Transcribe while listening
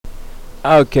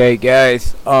Okay,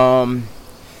 guys.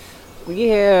 We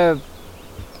have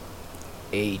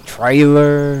a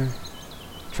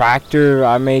tractor.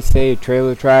 I may say a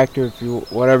trailer tractor, if you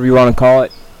whatever you want to call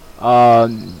it.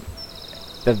 Um,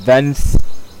 the Vence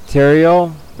I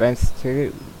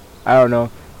don't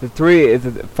know. The three is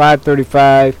a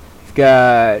 535. It's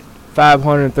got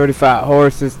 535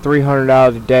 horses,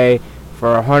 $300 a day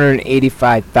for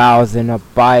 185,000. I'll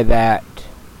buy that.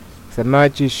 'Cause I'm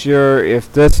not too sure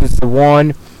if this is the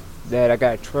one that I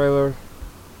got a trailer.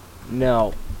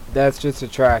 No, that's just a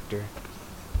tractor.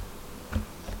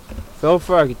 So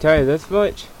far, I can tell you this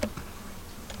much.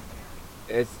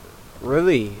 It's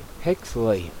really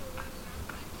pixely.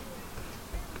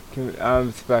 I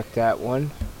expect that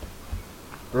one.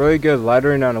 Really good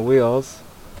lettering on the wheels.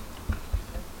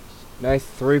 Nice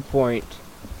 3-point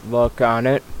look on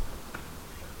it.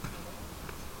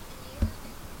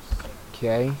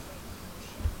 Okay.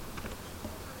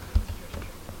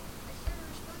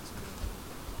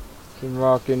 Can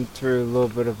walk in through a little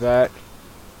bit of that.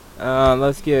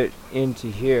 Let's get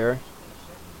into here.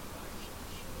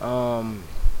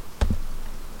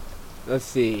 Let's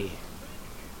see.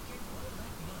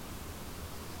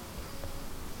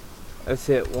 Let's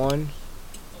hit 1.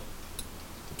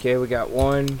 Okay, we got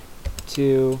 1,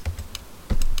 2,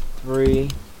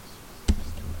 3.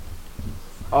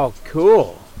 Oh,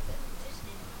 cool.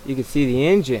 You can see the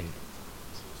engine.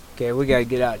 Okay, we gotta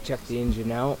get out, check the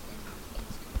engine out.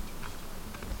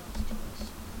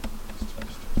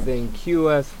 Then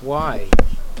QSY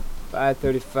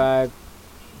 535.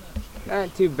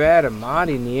 Not too bad of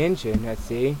modding the engine, I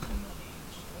see.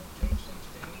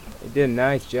 They did a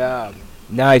nice job.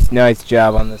 Nice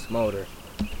job on this motor.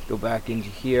 Go back into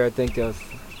here. I think that was,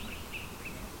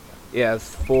 yeah,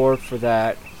 it's 4 for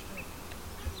that.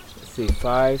 Let's see,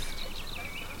 5.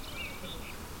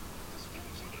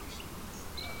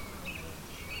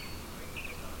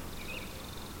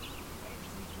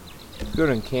 Good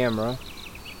on camera.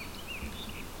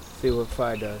 See what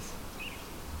 5 does.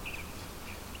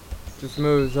 Just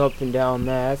moves up and down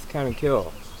that. That's kind of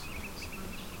cool.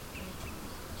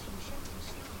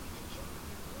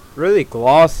 Really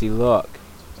glossy look.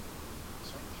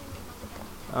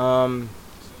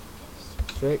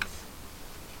 6.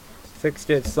 6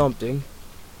 did something.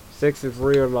 6 is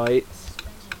rear lights.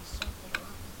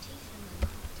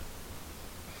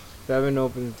 7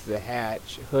 opens the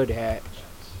hatch, hood hatch.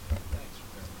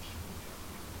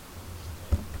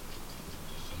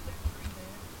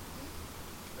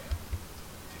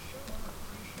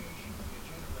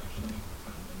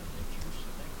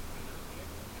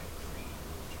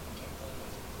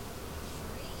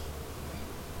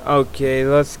 Okay,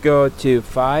 let's go to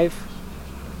 5.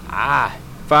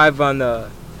 5 on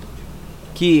the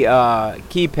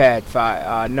keypad.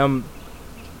 5. Not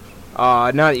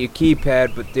your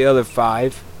keypad, but the other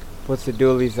 5. Puts the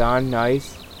dualies on.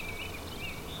 Nice.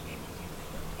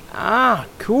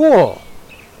 Cool.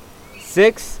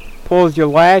 6 pulls your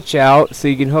latch out so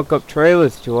you can hook up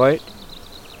trailers to it.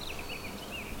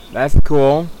 That's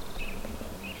cool.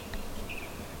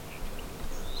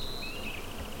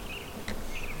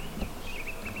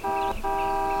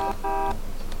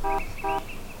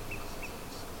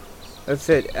 Let's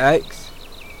hit X.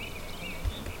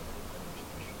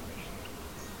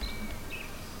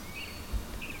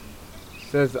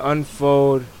 Says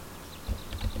unfold.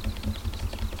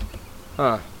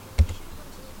 Huh.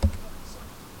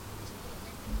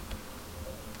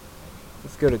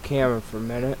 Let's go to camera for a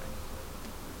minute.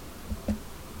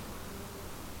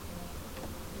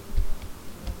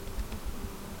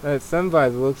 That sun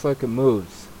visor looks like it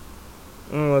moves.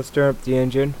 Let's turn up the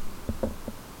engine.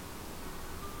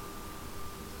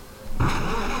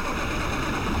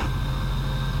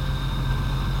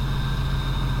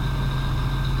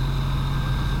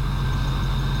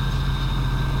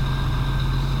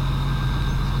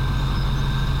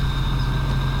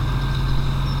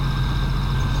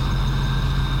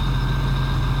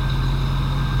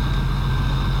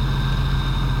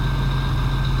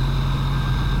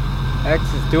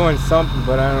 X is doing something,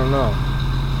 but I don't know.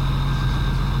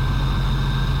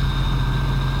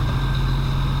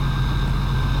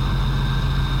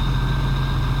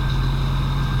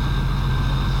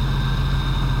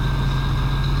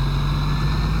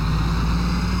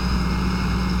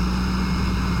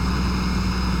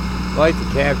 I like the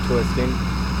cab twisting.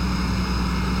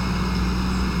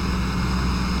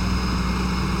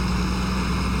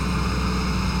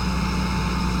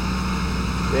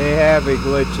 They have a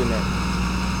glitch in it.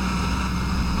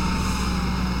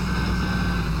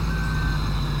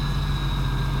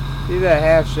 See that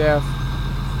half shaft?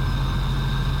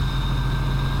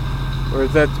 Or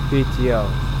is that the PTO?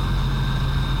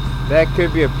 That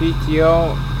could be a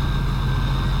PTO.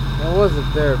 That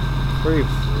wasn't there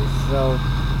previously, so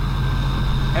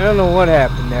I don't know what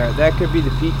happened there. That could be the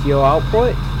PTO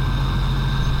output.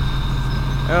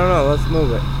 I don't know. Let's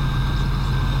move it.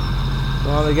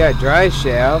 Well, they got dry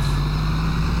shaft.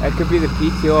 That could be the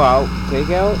PTO out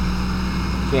takeout.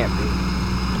 Can't be.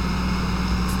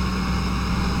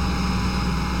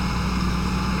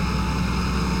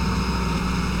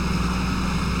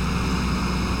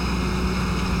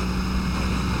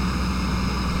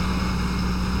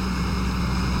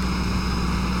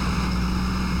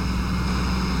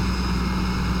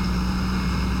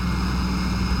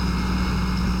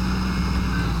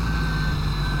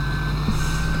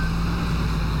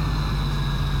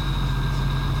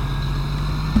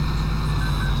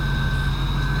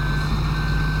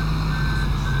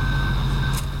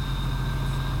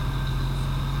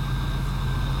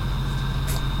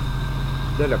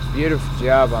 Did a beautiful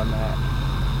job on that.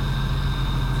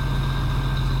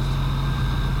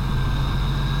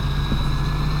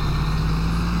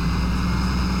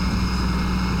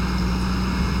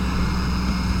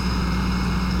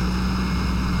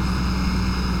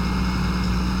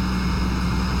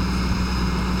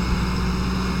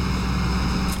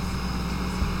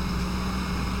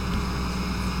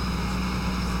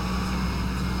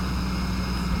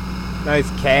 Nice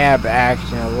cab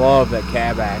action. I love that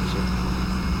cab action.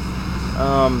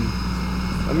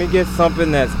 Let me get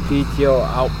something that's PTO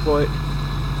output.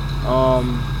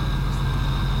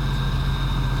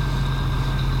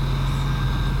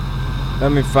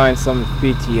 Let me find some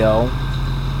PTO.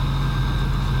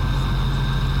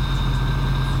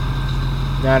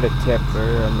 Not a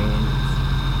tipper, I mean.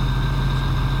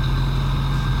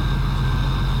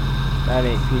 That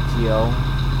ain't PTO.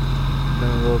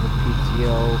 Then we'll go to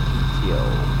PTO.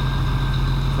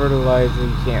 Fertilizer,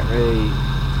 you can't really.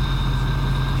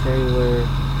 Trailer.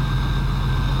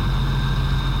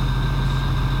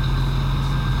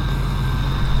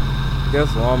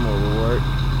 Guess lawnmower will work.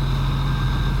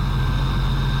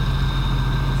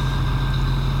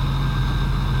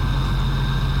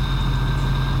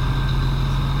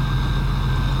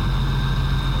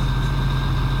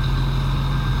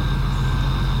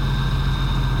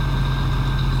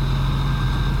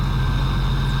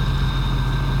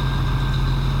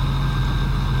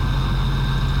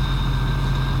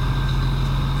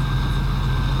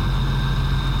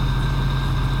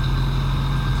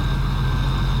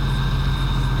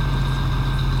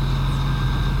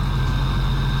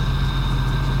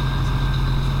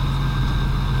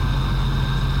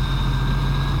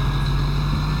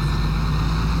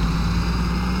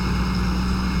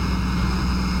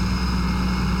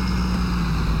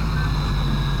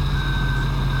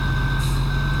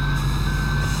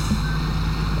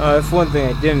 That's one thing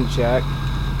I didn't check.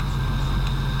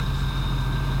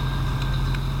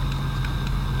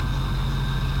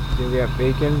 Do we have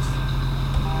bacons?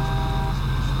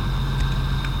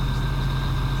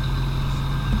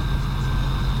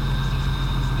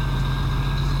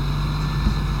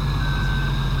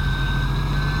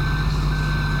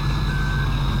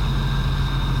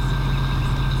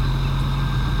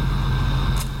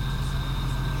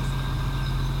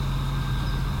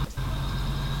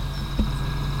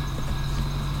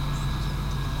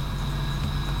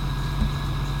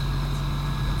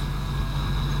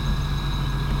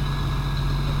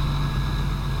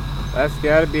 That's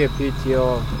gotta be a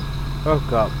PTO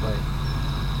hookup,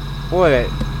 but boy,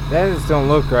 that just don't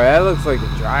look right. That looks like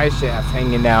a dry shaft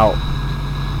hanging out.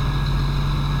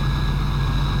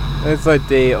 It's like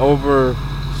they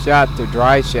overshot the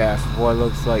dry shaft, what it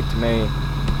looks like to me.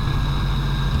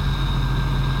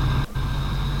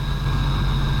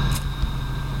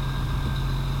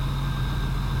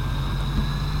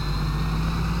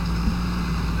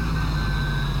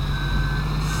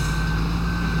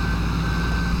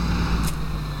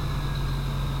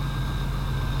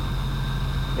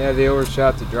 Yeah, they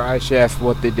overshot the dry shaft,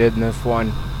 what they did in this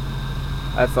one.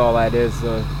 That's all that is,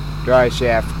 the dry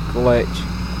shaft glitch.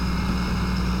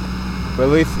 But at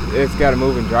least it's got a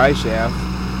moving dry shaft.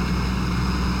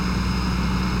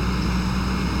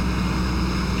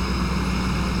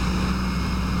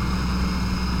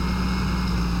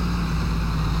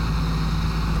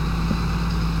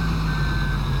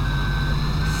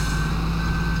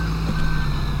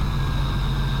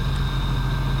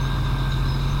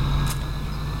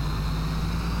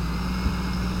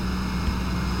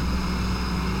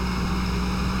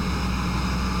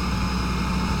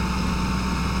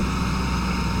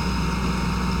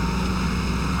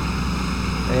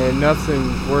 And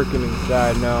nothing's working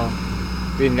inside, no.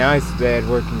 It'd be nice if they had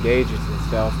working gauges and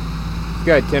stuff. It's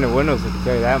got a tin of windows, I can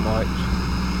tell you that much.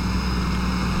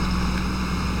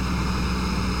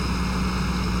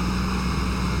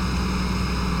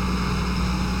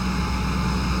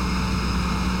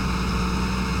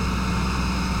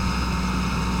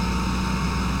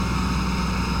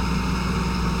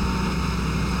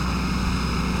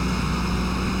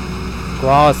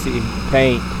 glossy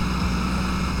paint.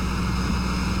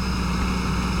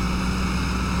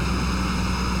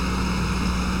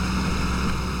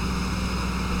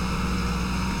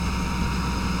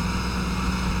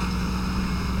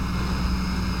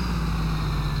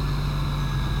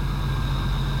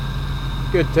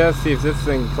 Good test, see if this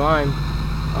thing can climb.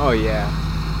 Oh yeah.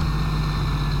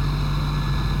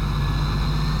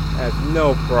 That's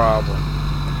no problem.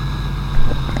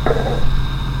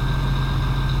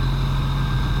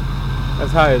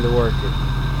 That's how to work it.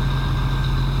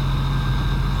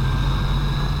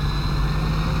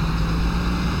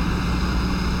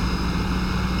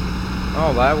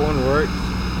 Oh, that one works.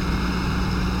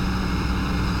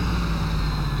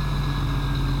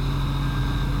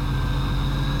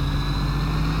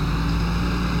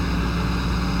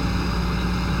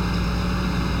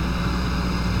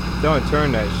 Don't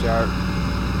turn that sharp.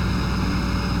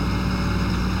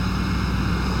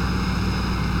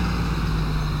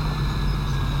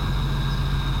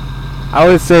 I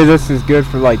would say this is good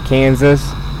for like Kansas,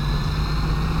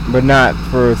 but not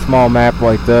for a small map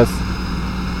like this.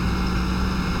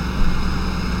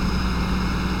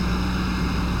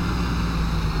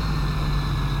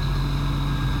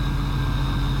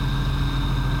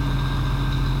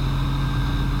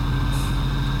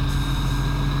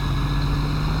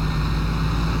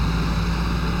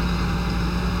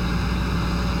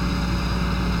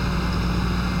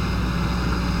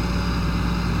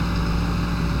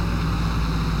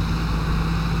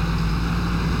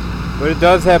 But it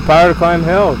does have power to climb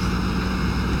hills.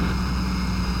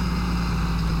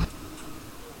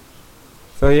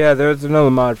 So yeah, there's another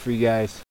mod for you guys.